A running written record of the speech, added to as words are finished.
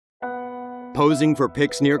Posing for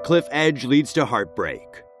pics near cliff edge leads to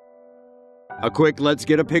heartbreak. A quick let's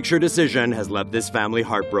get a picture decision has left this family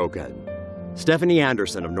heartbroken. Stephanie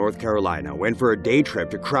Anderson of North Carolina went for a day trip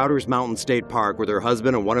to Crowder's Mountain State Park with her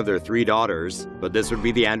husband and one of their 3 daughters, but this would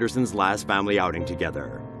be the Andersons' last family outing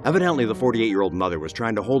together. Evidently, the 48-year-old mother was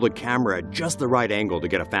trying to hold a camera at just the right angle to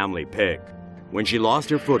get a family pic when she lost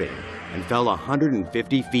her footing and fell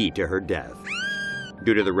 150 feet to her death.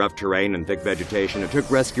 Due to the rough terrain and thick vegetation, it took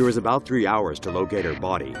rescuers about 3 hours to locate her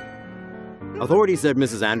body. Authorities said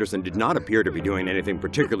Mrs. Anderson did not appear to be doing anything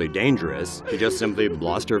particularly dangerous. She just simply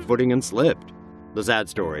lost her footing and slipped. The sad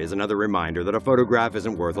story is another reminder that a photograph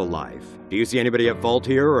isn't worth a life. Do you see anybody at fault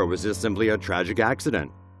here, or was this simply a tragic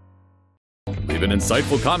accident? Leave an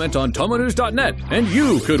insightful comment on TomoNews.net and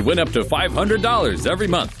you could win up to $500 every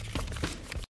month.